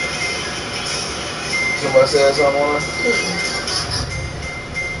 Somebody said something on her?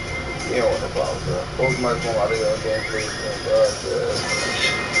 You don't want no problem, bro. Post my phone out of your game, please. Oh, God,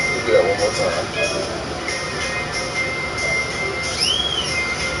 we'll do that one more time.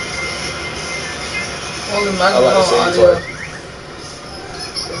 Only I microphone like to say it audio. twice.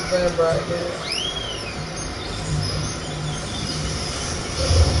 It's very bright there.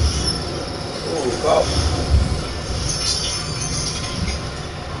 Ooh, pop.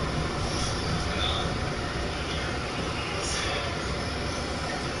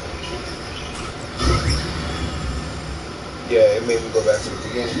 Yeah, it made me go back to the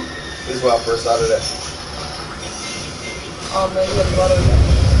beginning. This is where I first started at. Oh man, you gotta go to that.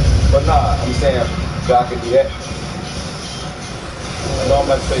 But nah, I'm saying God can do that. I know I'm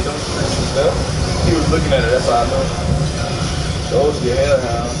about to say those Christian stuff. He was looking at it, that's how I know. Those are your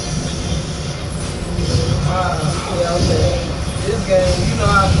hellhounds. Yeah, I'm saying. This game, you know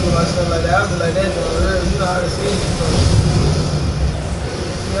how I feel about stuff like that. I'll be like, that's not real. You know how to see it.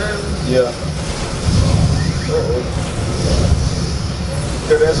 You heard me? Yeah.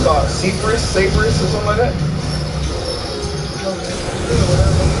 So that's called Cypress or something like that?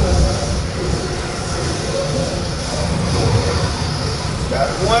 Got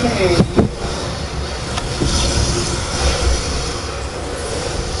one hand.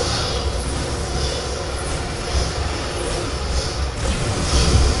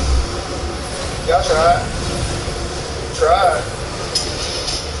 Y'all try. Try.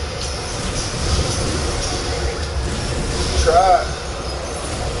 Try.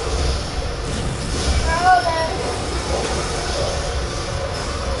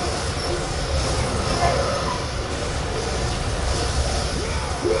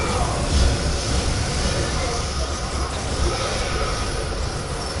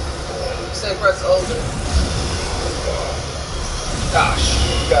 Say press over. Gosh,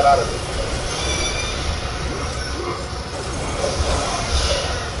 got out of it.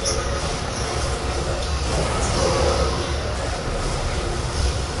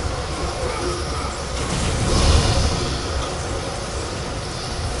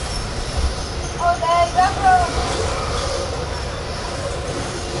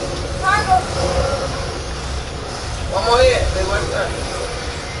 One more hit. They went there.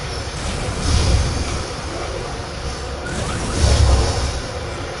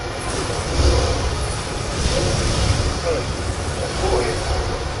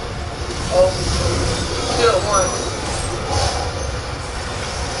 Oh, still one.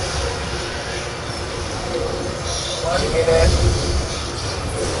 One hit that.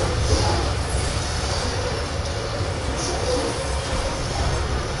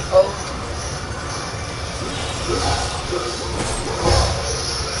 Oh.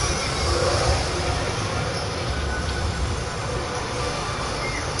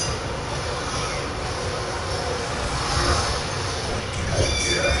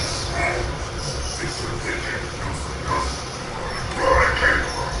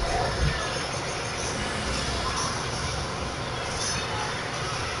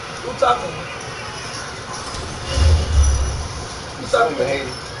 Who talking? Who talking to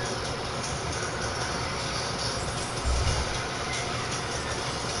Haiti?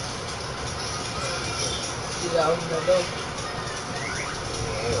 Yeah, open that door.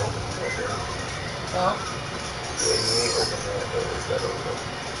 Huh? Yeah, you ain't open that door. Is that over?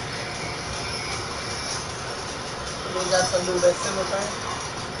 You got something to do with that similar thing?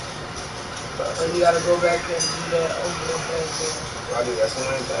 Or you gotta go back and do that over the thing again? I do that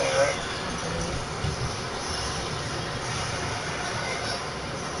same thing, right?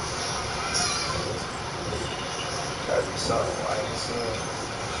 Gotta be something I ain't seen.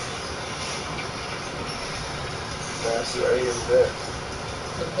 Man, see, right here is that.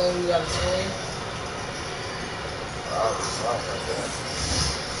 The thing you gotta swing? I'll do something like that.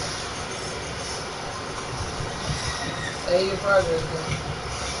 Save your progress, man.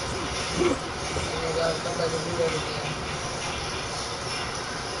 You gotta come back and do that again.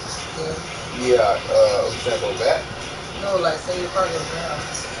 Yeah, we can't go back. No, like save your progress now.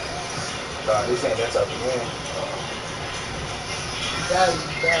 Nah, this ain't that type of game. You got it, you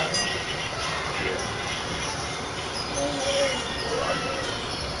got it. Yeah.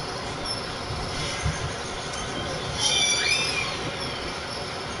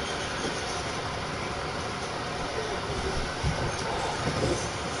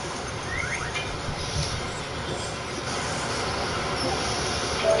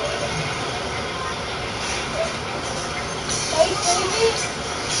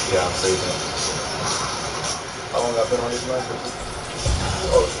 Yeah, I'm saving. How long I've been on this knife?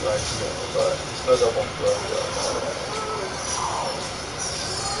 Oh, it's nice. But snug up on the floor.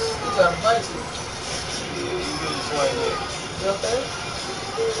 You trying to fight you? Yeah, you get the swing in. You okay?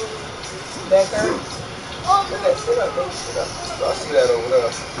 Back hurt? Look at, sit up, baby, sit up. So I see that over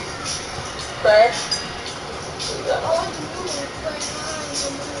there. Crash?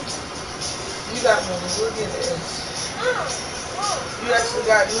 You got one. We'll get there. You actually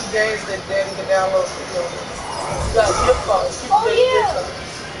got new games that Daddy can download for you. You got gift cards. Oh, yeah.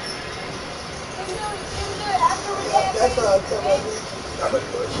 That's what I was telling you. I know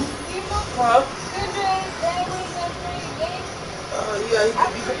you was. Huh? Yeah, you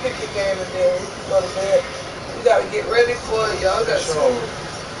can pick your game and then we can go to bed. We gotta get ready for it, y'all. Got school.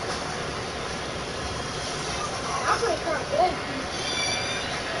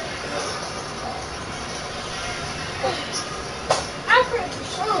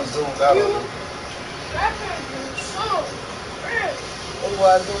 Zoomed out on you. That's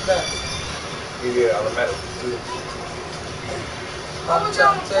why I zoomed out. Yeah, automatic too. I'm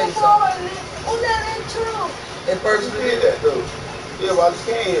trying to tell you something. They purchased You did that though. Yeah, but I just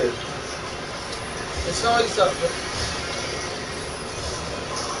can't hear. It's showing you something.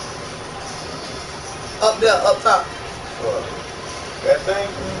 Up there, up top. What? That thing?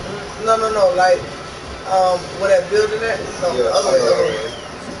 Mm-hmm. No, like, where that building at? No, Yeah, the other way. way.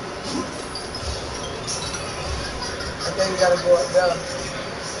 I think you gotta go up there.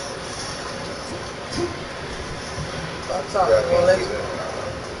 Up top, Yeah, I I'm gonna can't let see you. that.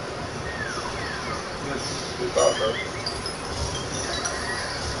 Good thought though.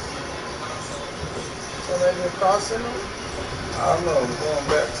 So maybe a crossing them? I don't know, I'm going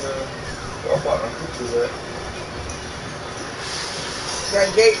back to where I bought my pictures at.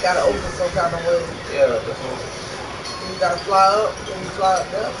 That gate gotta open some kind of way. Yeah, that's what. You gotta fly up, then you fly up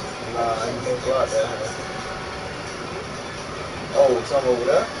there. Nah, you can't fly that high. Oh, something over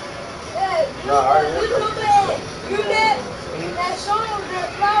there? Yeah, Nah, I already went there. that song that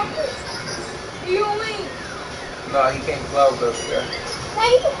flowers. You mean? Nah, he can't fly with us there.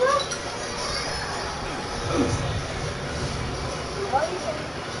 Hey, you can fly. What are you saying?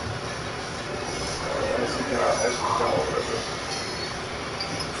 Unless he can actually come over there.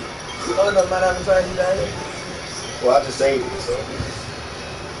 Oh, no, might have to try you down here. Well, I just saved it, so.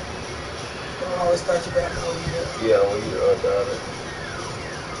 I'll always start you back when you do. Yeah, well, you got it.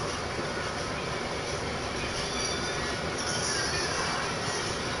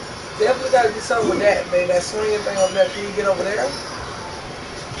 Definitely gotta do something with that, man. That swinging thing over there. Can you get over there?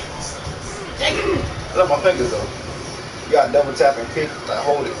 I love my fingers though. You got double tap and pick, like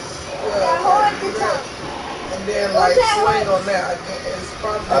hold it. Yeah, hold it at the top. And then like swing on that. I think it's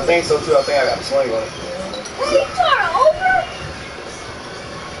probably. I think so too. I think I got to swing on it. Hey, you trying over?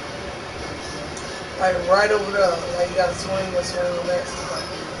 Like right over there. Like you gotta swing and swing on that.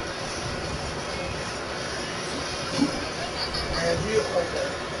 And you okay.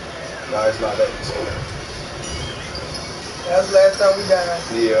 No, it's not that. So. That was the last time we died.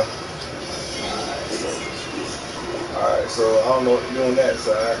 Yeah. Alright, so I don't know what to do on that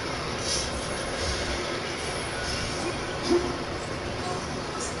side.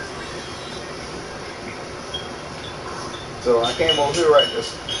 So I came over here right there.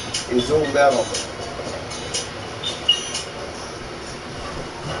 It zoomed out on me.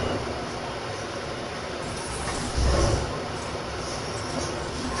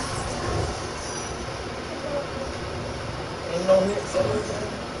 Ain't no hits on it.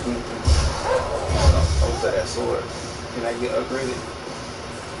 What's that sword? Can I get upgraded?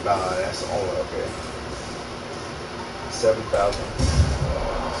 Nah, that's the only okay. 7,000.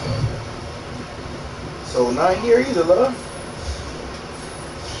 So not here either, love.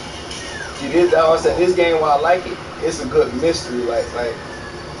 See this? I said this game. Why I like it? It's a good mystery. Like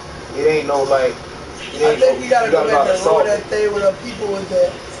it ain't no like. It ain't I think you gotta go back and roll solve that thing with the people with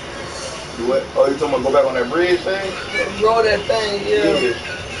that. What? Oh, you talking about go back on that bridge thing? Roll that thing, yeah.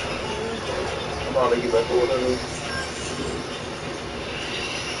 Come on, let get back over there.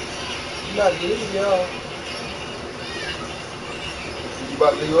 You about to leave, y'all. You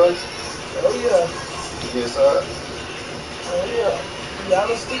about to leave us? Oh yeah. You get inside? Oh yeah.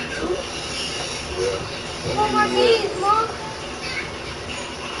 Y'all sleep too? Yeah. Oh, my knees, Mom.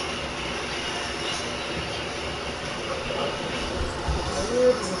 Where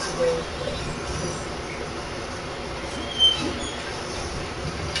is it today?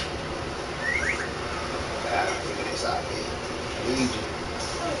 Figure this out, baby. I need you.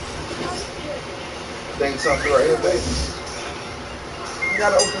 Think something right here, baby. You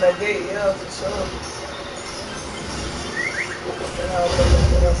gotta open that gate, yeah, for sure. And I don't think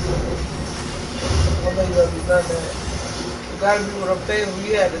that'll be done that. You gotta be with them things when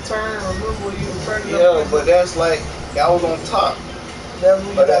you had to turn. Remember when you were turning? Yeah, but that's like I was on top that's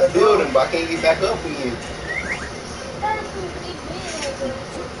when you of that gotta building, go. but I can't get back up again.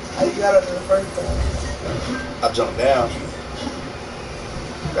 How you got up there the first time? I jumped down.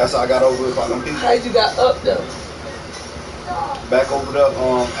 That's how I got over with them people. How you got up though? Back over there,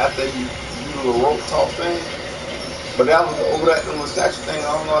 after you do the rope talk thing. But that was over that little statue thing. I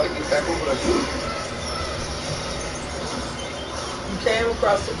don't know how to get back over there. You came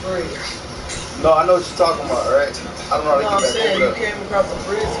across the bridge. No, I know what you're talking about, right? I don't know how to No, get I'm back saying over you there. came across the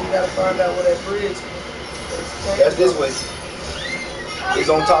bridge, so you gotta find out where that bridge is. That's this way. It's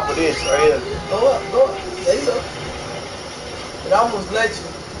on top of this, right here. Go up, go up. There you go. It almost let you.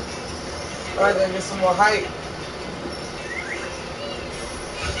 Alright, gotta get some more height.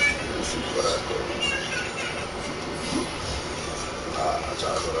 Let's see what I do. I'll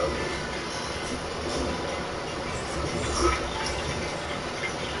try to go that way.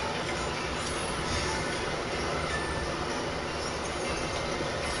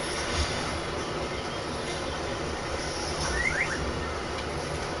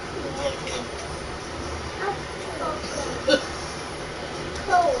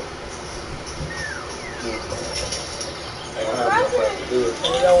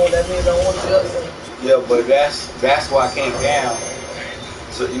 Yeah, but that's why I came down.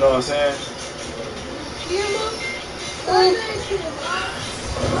 So you know what I'm saying?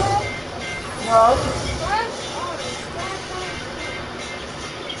 Huh?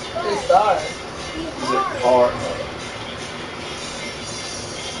 It's hard. Is it hard?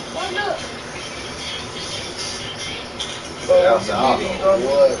 So I don't know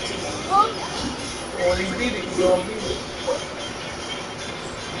what. when you beat it, you gonna beat it.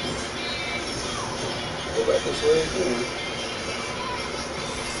 Go back this way again.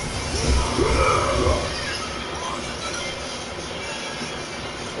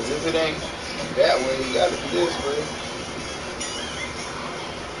 Cause if it ain't that way, you gotta be this way.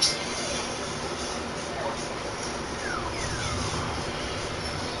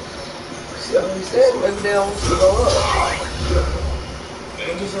 See what he said? Maybe they don't want you to go up.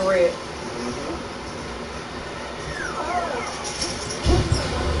 Maybe it's a red.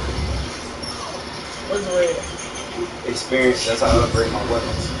 What's red? Experience, that's how I upgrade my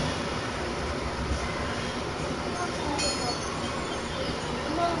weapons.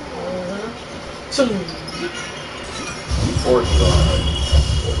 Two. 40.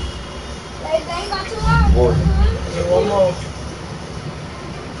 40. One more.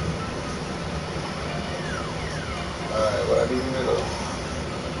 Alright, what I need to do?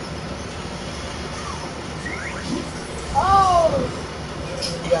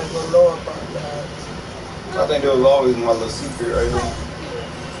 You gotta go lower part, guys. I think there was always my little secret right here.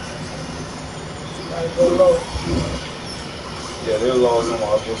 Gotta go low. Yeah, there was always something I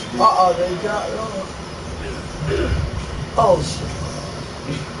was supposed to do. They got low. Oh shit.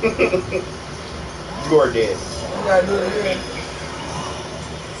 You are dead. You gotta do it again.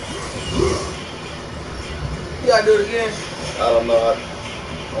 You gotta do it again. I don't know.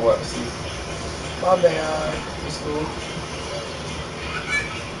 I'm about to see. My bad. It's cool.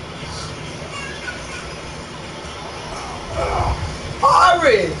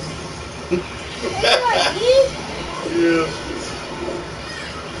 Horace! Yeah.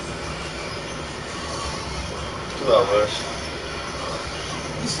 Chill out, Rush.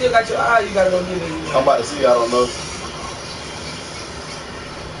 You still got your eye, you gotta go get it. I'm about to see, I don't know.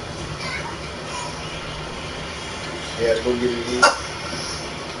 Yeah, to go get it again.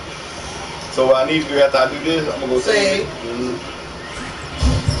 So what I need to do after I do this, I'm gonna go save it.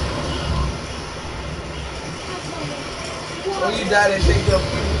 When you die, they take your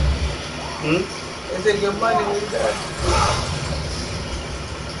money. They take your money when you die.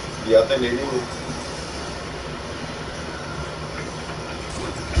 Yeah, I think they did.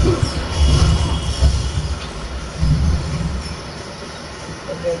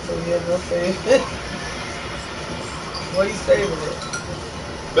 Okay, so you have no save. Where you saving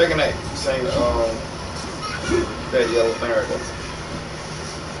it? Back in that same that yellow thing right there.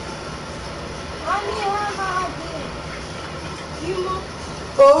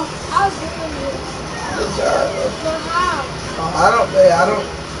 Oh. Good job. I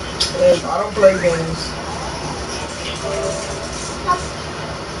don't play games.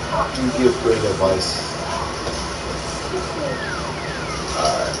 You give great advice.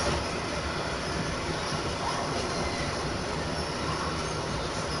 Alright.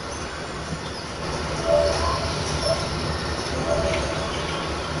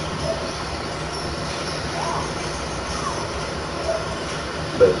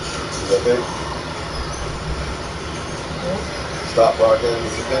 okay? Stop broadcasting,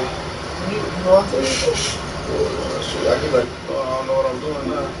 it's okay? You want to? Shit, I get like, I don't know what I'm doing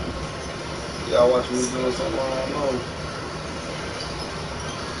now. Y'all watching me doing something I don't know.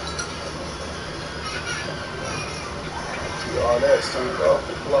 See, all that's turned off,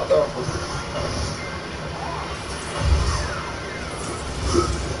 blocked off.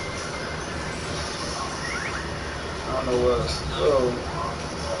 I don't know what else. Oh.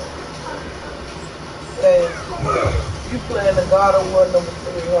 Hey, you playing the God of War number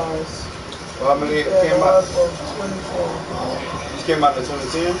 3, Horace. Well, how many came out? 2010. This came out in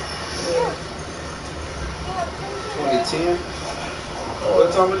 2010? Yeah. 2010?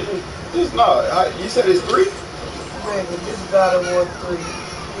 What time it is? It's not. You said it's 3? Baby, this is God of War 3.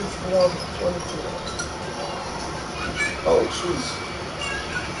 This one from 2010. Oh, jeez.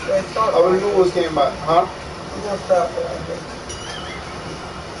 They start How many new ones came out? Huh? We're gonna stop it, I think.